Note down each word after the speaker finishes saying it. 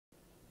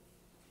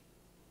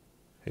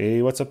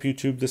Hey, what's up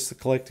YouTube? This is the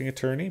Collecting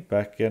Attorney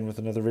back again with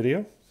another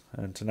video.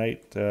 And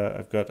tonight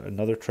I've got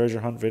another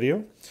treasure hunt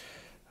video.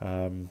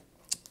 A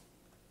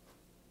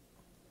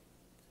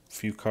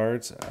few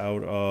cards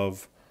out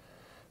of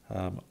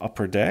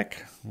Upper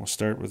Deck. We'll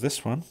start with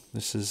this one.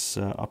 This is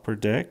Upper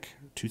Deck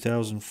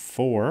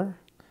 2004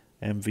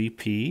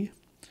 MVP.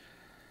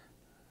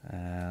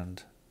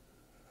 And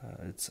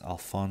it's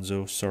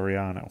Alfonso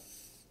Soriano.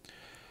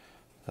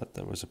 Thought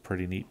that was a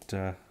pretty neat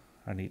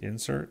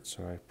insert,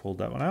 so I pulled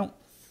that one out.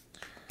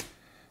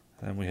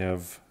 Then we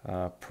have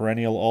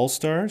Perennial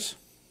All-Stars,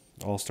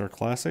 All-Star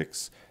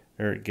Classics,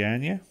 Eric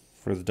Gagne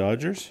for the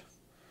Dodgers.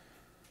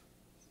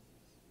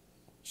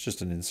 It's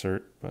just an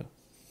insert, but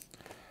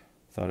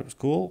thought it was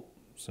cool,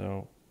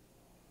 so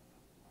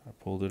I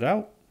pulled it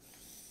out.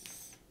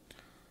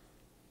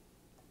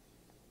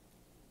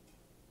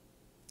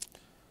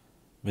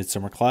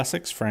 Midsummer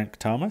Classics, Frank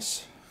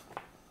Thomas.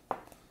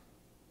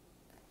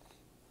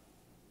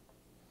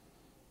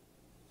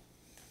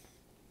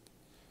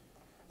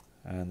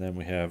 And then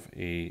we have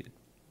a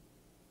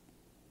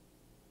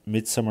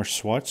Midsummer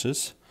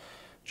Swatches,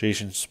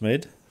 Jason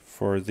Smid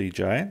for the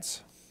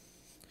Giants.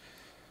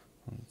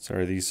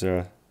 Sorry, these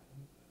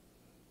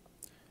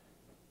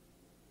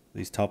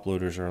top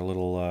loaders are a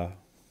little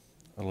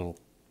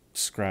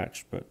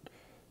scratched, but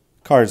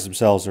cards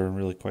themselves are in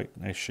really quite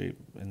nice shape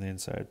in the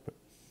inside. But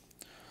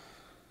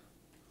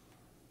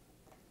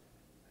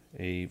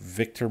a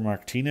Victor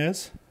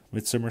Martinez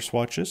Midsummer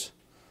Swatches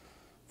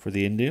for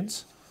the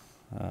Indians.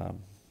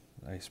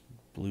 Nice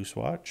blue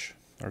swatch,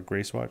 or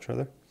gray swatch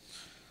rather.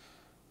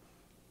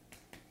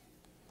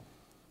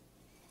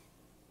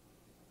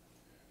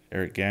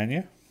 Eric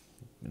Gagne,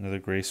 another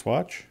gray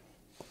swatch.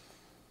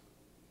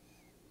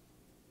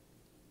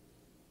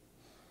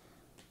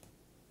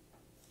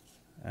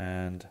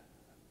 And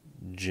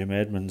Jim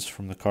Edmonds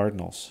from the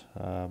Cardinals,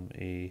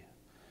 a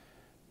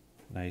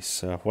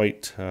nice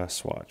white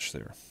swatch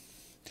there.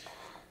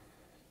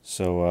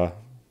 So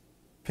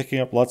picking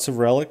up lots of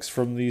relics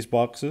from these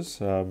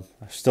boxes. I've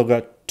still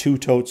got 2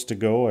 totes to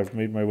go. I've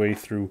made my way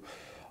through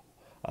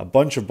a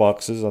bunch of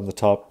boxes on the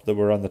top that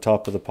were on the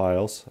top of the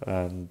piles,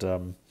 and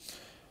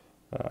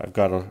I've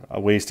got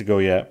a ways to go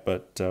yet,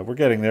 but we're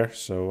getting there.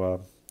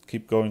 So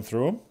keep going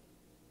through them.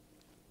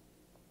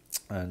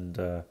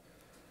 And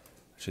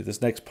actually,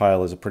 this next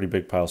pile is a pretty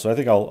big pile, so I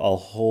think I'll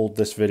hold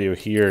this video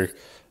here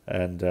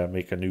and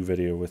make a new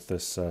video with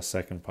this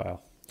second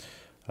pile.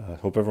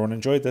 Hope everyone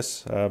enjoyed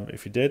this.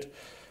 If you did,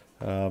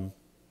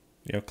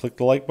 click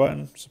the like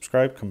button,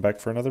 subscribe, come back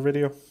for another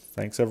video.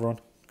 Thanks everyone.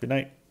 Good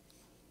night.